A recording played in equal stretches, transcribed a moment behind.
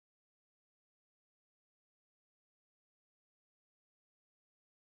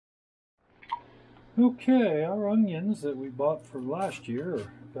Okay, our onions that we bought for last year, or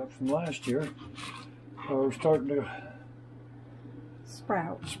got from last year, are starting to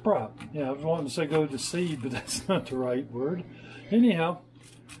sprout. Yeah, I was wanting to say go to seed, but that's not the right word. Anyhow,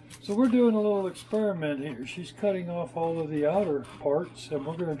 so we're doing a little experiment here. She's cutting off all of the outer parts, and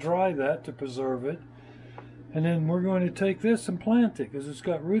we're going to dry that to preserve it. And then we're going to take this and plant it, because it's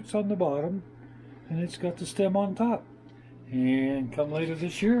got roots on the bottom, and it's got the stem on top. And come later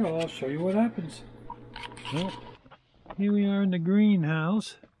this year, I'll show you what happens. Well, here we are in the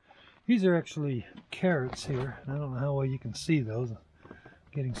greenhouse. These are actually carrots here. I don't know how well you can see those. I'm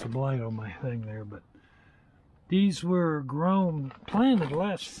getting some light on my thing there, but these were planted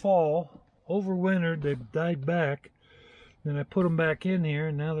last fall, overwintered, they died back. Then I put them back in here,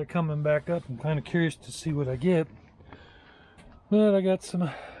 and now they're coming back up. I'm kind of curious to see what I get. But I got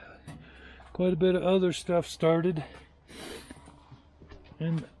quite a bit of other stuff started.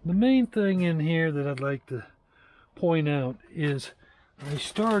 And the main thing in here that I'd like to point out is I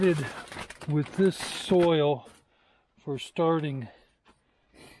started with this soil for starting,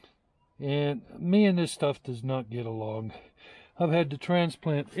 and me and this stuff does not get along. I've had to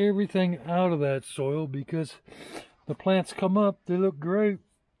transplant everything out of that soil because the plants come up, they look great,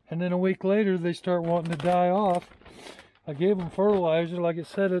 and then a week later they start wanting to die off. I gave them fertilizer like it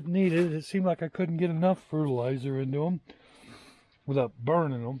said it needed. It seemed like I couldn't get enough fertilizer into them without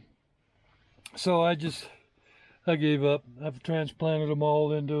burning them. So I gave up. I've transplanted them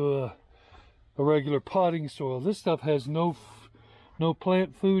all into a regular potting soil. This stuff has no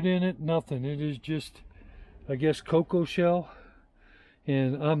plant food in it, nothing. It is just, I guess, cocoa shell,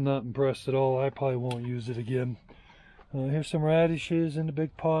 and I'm not impressed at all. I probably won't use it again. Here's some radishes in the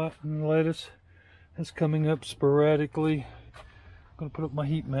big pot, and lettuce. That's coming up sporadically. I'm going to put up my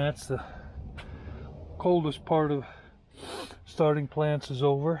heat mats. The coldest part of starting plants is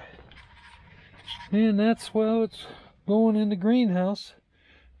over. And that's, well, it's going in the greenhouse.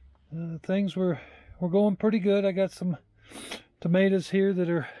 Things were going pretty good. I got some tomatoes here that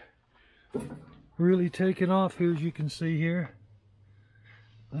are really taking off here, as you can see here.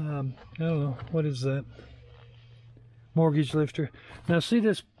 I don't know, what is that? Mortgage lifter. Now see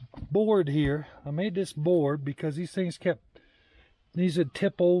this board here? I made this board because these things these would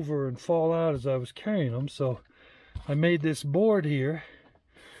tip over and fall out as I was carrying them. So I made this board here,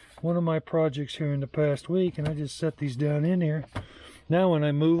 one of my projects here in the past week, and I just set these down in here. Now when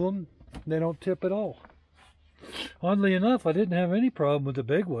I move them, they don't tip at all. Oddly enough, I didn't have any problem with the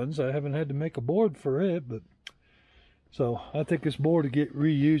big ones. I haven't had to make a board for it, but so I think this board will get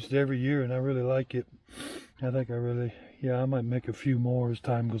reused every year, and I really like it. I think I might make a few more as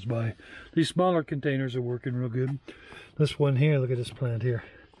time goes by. These smaller containers are working real good. This one here, look at this plant here.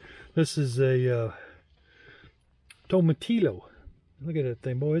 This is a tomatillo. Look at that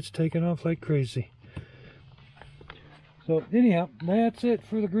thing, boy, it's taking off like crazy. So anyhow, that's it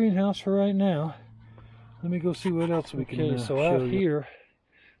for the greenhouse for right now. Let me go see what else we can so out here,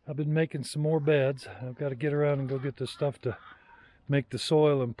 I've been making some more beds. I've got to get around and go get the stuff to make the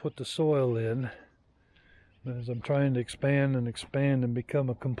soil and put the soil in. As I'm trying to expand and become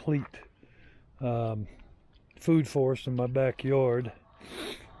a complete food forest in my backyard.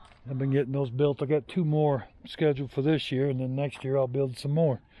 I've been getting those built. I got 2 more scheduled for this year, and then next year I'll build some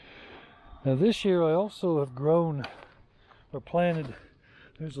more. Now this year I also have grown or planted,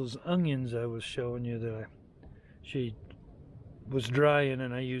 there's those onions I was showing you that she was drying,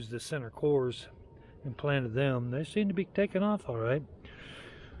 and I used the center cores and planted them. They seem to be taking off all right.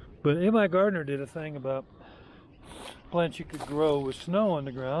 But M.I. Gardner did a thing about plants you could grow with snow on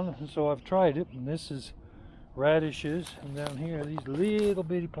the ground, and so I've tried it. And this is radishes, and down here these little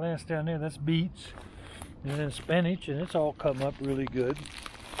bitty plants down there, that's beets, and then spinach, and it's all come up really good.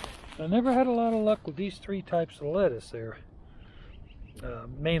 I never had a lot of luck with these 3 types of lettuce there,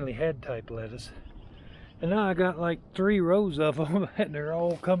 mainly head type lettuce, and now I got like 3 rows of them and they're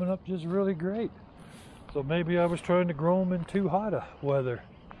all coming up just really great. So maybe I was trying to grow them in too hot a weather.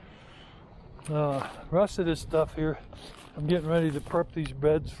 Rest of this stuff here, I'm getting ready to prep these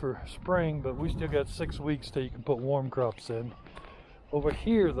beds for spring, but we still got 6 weeks till you can put warm crops in. Over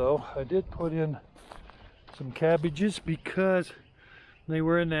here though, I did put in some cabbages because they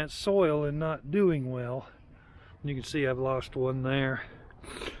were in that soil and not doing well. You can see I've lost one there.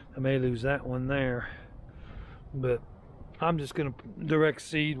 I may lose that one there, but I'm just gonna direct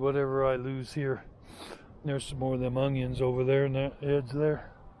seed whatever I lose here. There's some more of them onions over there in that edge there.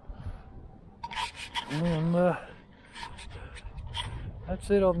 And that's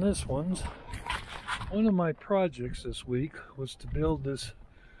it on this one's. One of my projects this week was to build this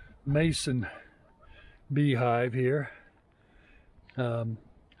mason beehive here.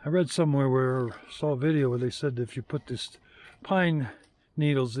 I read somewhere where saw a video where they said if you put this pine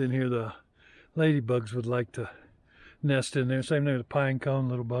needles in here, the ladybugs would like to nest in there. Same thing with the pine cone,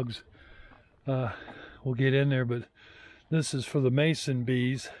 little bugs will get in there. But this is for the mason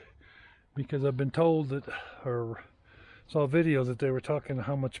bees, because I've been told that, or saw a video that they were talking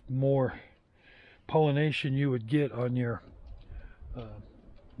how much more pollination you would get on your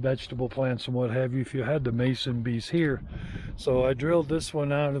vegetable plants and what have you if you had the mason bees here. So I drilled this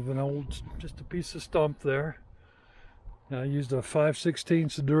one out of an old, just a piece of stump there. I used a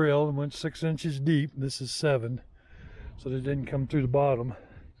 5/16 drill and went 6 inches deep. This is 7, so they didn't come through the bottom.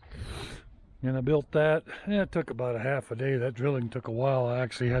 And I built that. It took about a half a day. That drilling took a while. I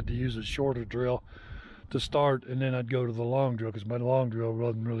actually had to use a shorter drill to start, and then I'd go to the long drill because my long drill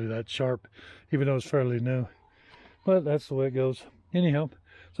wasn't really that sharp, even though it's fairly new. But that's the way it goes. Anyhow,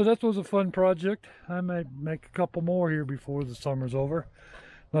 so that was a fun project. I might make a couple more here before the summer's over.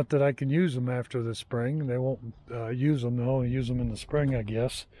 Not that I can use them after the spring. They won't use them. They'll only use them in the spring, I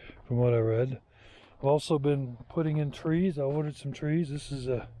guess, from what I read. I've also been putting in trees. I ordered some trees. This is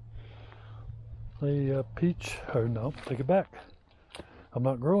a peach, or no, take it back. I'm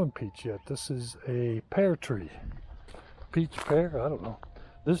not growing peach yet. This is a pear tree. Peach pear, I don't know.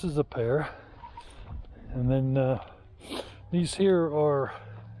 This is a pear. And then these here are,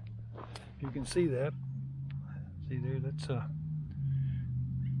 you can see that. See there, that's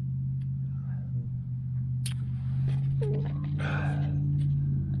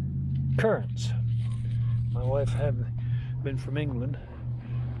currants. My wife having been from England,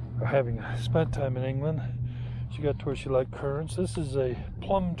 or having spent time in England, she got to where she liked currants. This is a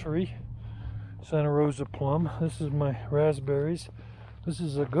plum tree, Santa Rosa plum. This is my raspberries. This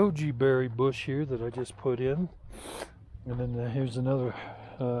is a goji berry bush here that I just put in. And then here's another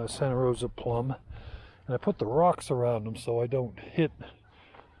Santa Rosa plum. And I put the rocks around them so I don't hit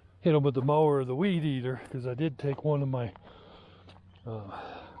them with the mower or the weed eater, because I did take one of my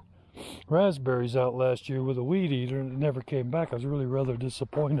raspberries out last year with a weed eater and it never came back. I was really rather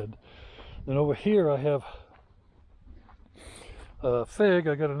disappointed. Then over here I have a fig.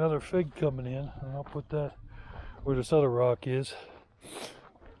 I got another fig coming in, and I'll put that where this other rock is.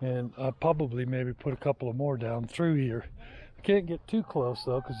 And I'll probably maybe put a couple of more down through here. I can't get too close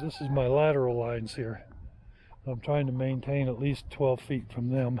though, because this is my lateral lines here. I'm trying to maintain at least 12 feet from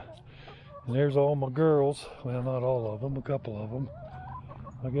them. And there's all my girls. Well, not all of them, a couple of them.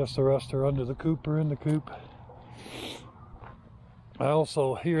 I guess the rest are under the coop or in the coop. I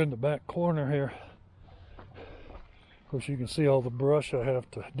also, here in the back corner here, of course you can see all the brush I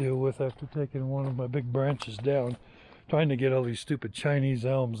have to deal with after taking one of my big branches down. Trying to get all these stupid Chinese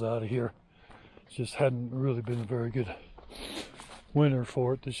elms out of here. It just hadn't really been a very good winter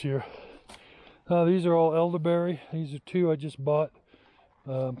for it this year. These are all elderberry. These are 2 I just bought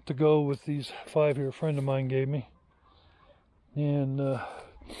to go with these 5 here a friend of mine gave me. And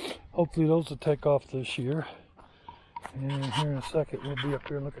hopefully those will take off this year. And here in a second we'll be up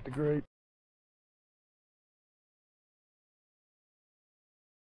here and look at the grape.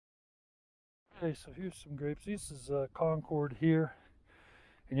 Okay, so here's some grapes. This is Concord here.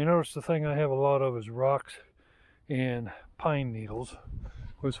 And you notice the thing I have a lot of is rocks and pine needles.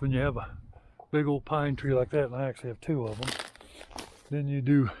 Of course, when you have a big old pine tree like that, and I actually have 2 of them, then you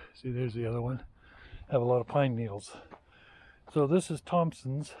do, see there's the other one, have a lot of pine needles. So this is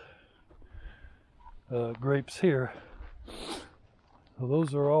Thompson's grapes here. So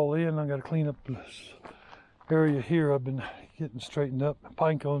those are all in. I got to clean up this area here. I've been getting straightened up.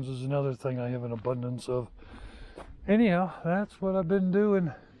 Pine cones is another thing I have an abundance of. Anyhow, that's what I've been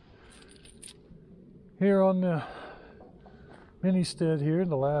doing here on the mini-stead here in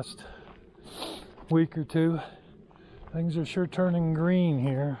the last week or 2. Things are sure turning green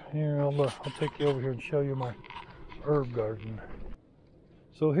here. Here, I'll take you over here and show you my herb garden.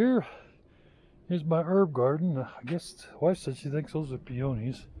 So here is my herb garden. I guess the wife said she thinks those are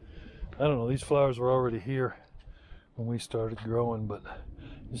peonies. I don't know, these flowers were already here when we started growing, but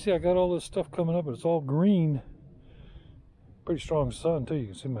you see I got all this stuff coming up and it's all green. Pretty strong sun too. You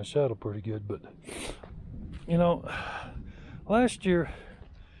can see my shadow pretty good. But you know, last year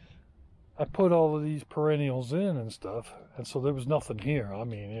I put all of these perennials in and stuff, and so there was nothing here. I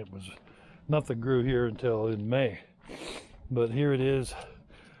mean, it was nothing grew here until in May. But here it is.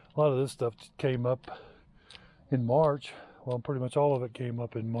 A lot of this stuff came up in March. Well, pretty much all of it came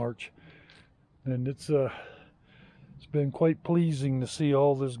up in March, and it's been quite pleasing to see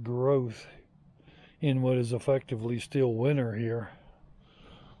all this growth in what is effectively still winter here,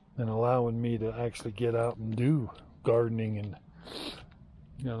 and allowing me to actually get out and do gardening and,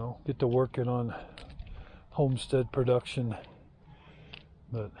 you know, get to working on homestead production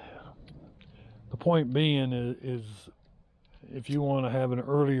But the point being is if you want to have an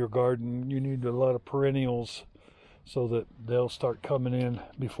earlier garden, you need a lot of perennials so that they'll start coming in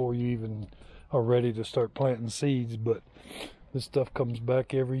before you even are ready to start planting seeds. But this stuff comes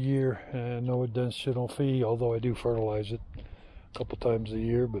back every year, and I know it does shit on feed, although I do fertilize it a couple times a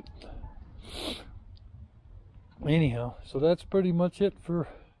year. But anyhow, so that's pretty much it for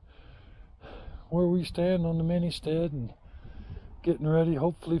where we stand on the mini-stead, and getting ready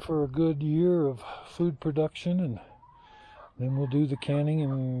hopefully for a good year of food production, and then we'll do the canning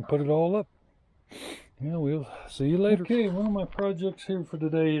and put it all up. Yeah, we'll see you later. Okay, one of my projects here for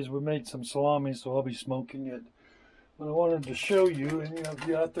today is we made some salami, so I'll be smoking it. But I wanted to show you, any of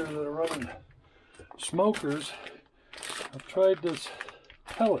you out there that are running smokers, I've tried this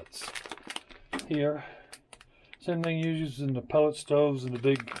pellets here. Same thing you use in the pellet stoves and the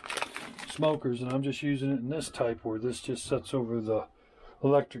big smokers, and I'm just using it in this type where this just sets over the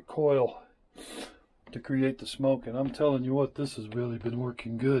electric coil to create the smoke. And I'm telling you what, this has really been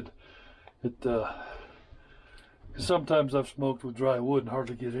working good. Sometimes I've smoked with dry wood and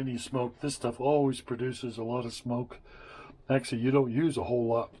hardly get any smoke. This stuff always produces a lot of smoke. Actually, you don't use a whole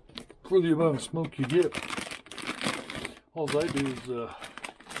lot for the amount of smoke you get. All I do is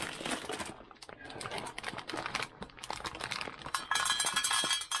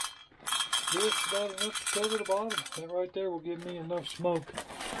just about enough to cover the bottom. That right there will give me enough smoke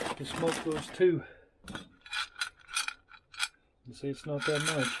to smoke those two. You see, it's not that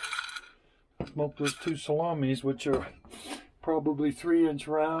much. Smoke those two salamis, which are probably 3-inch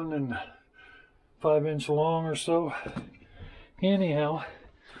round and 5-inch long or so. Anyhow,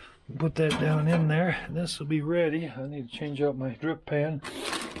 put that down in there. This will be ready. I need to change out my drip pan,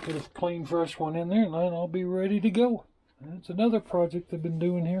 put a clean fresh one in there, and then I'll be ready to go. That's another project I've been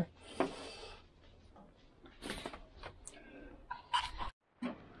doing here.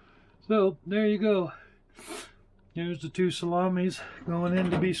 So there you go. Here's the two salamis going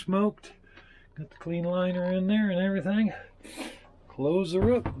in to be smoked. Got the clean liner in there and everything. Close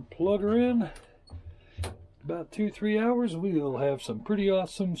her up and plug her in. About 2-3 hours, we'll have some pretty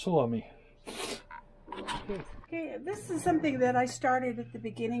awesome salami. Okay, this is something that I started at the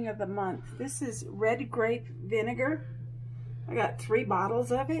beginning of the month. This is red grape vinegar. I got 3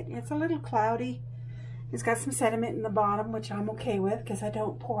 bottles of it. It's a little cloudy. It's got some sediment in the bottom, which I'm okay with because I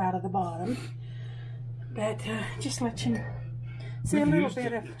don't pour out of the bottom. But just let you see a little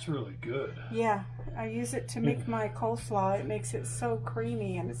bit of. It's really good. Yeah, I use it to make my coleslaw. It makes it so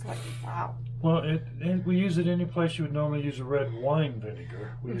creamy, and it's like, wow. Well, we use it any place you would normally use a red wine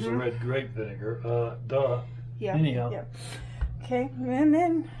vinegar. We use a red grape vinegar. Duh. Yeah. Anyhow. Yeah. Okay, and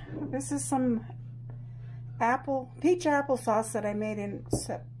then this is some peach applesauce that I made in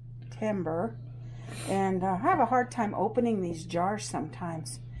September. And I have a hard time opening these jars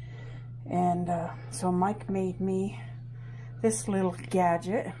sometimes. And so Mike made me this little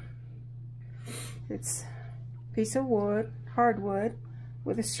gadget. It's a piece of wood, hardwood,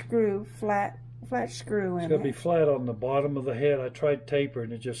 with a screw, flat screw in it. It's got to be flat on the bottom of the head. I tried taper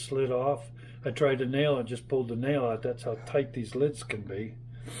and it just slid off. I tried to nail it, just pulled the nail out. That's how tight these lids can be.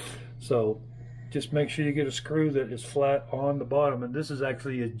 So just make sure you get a screw that is flat on the bottom. And this is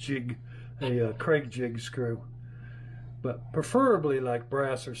actually a Craig jig screw, but preferably like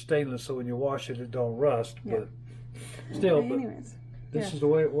brass or stainless, so when you wash it, it don't rust. Yeah. But still, anyways, this is the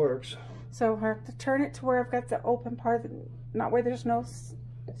way it works. So I have to turn it to where I've got the open part, not where there's no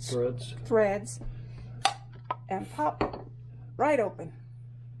threads, and pop right open.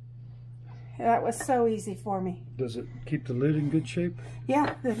 That was so easy for me. Does it keep the lid in good shape?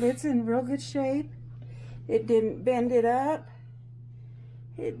 Yeah, the lid's in real good shape. It didn't bend it up.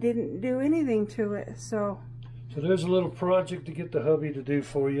 It didn't do anything to it, so there's a little project to get the hubby to do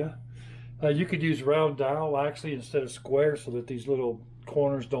for you. You could use round dowel actually instead of square, so that these little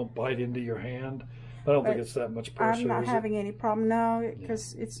corners don't bite into your hand. I don't think it's that much pressure. I'm not having any problem now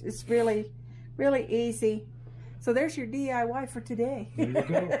because it's really easy. So there's your DIY for today. There you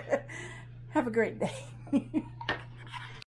go. Have a great day.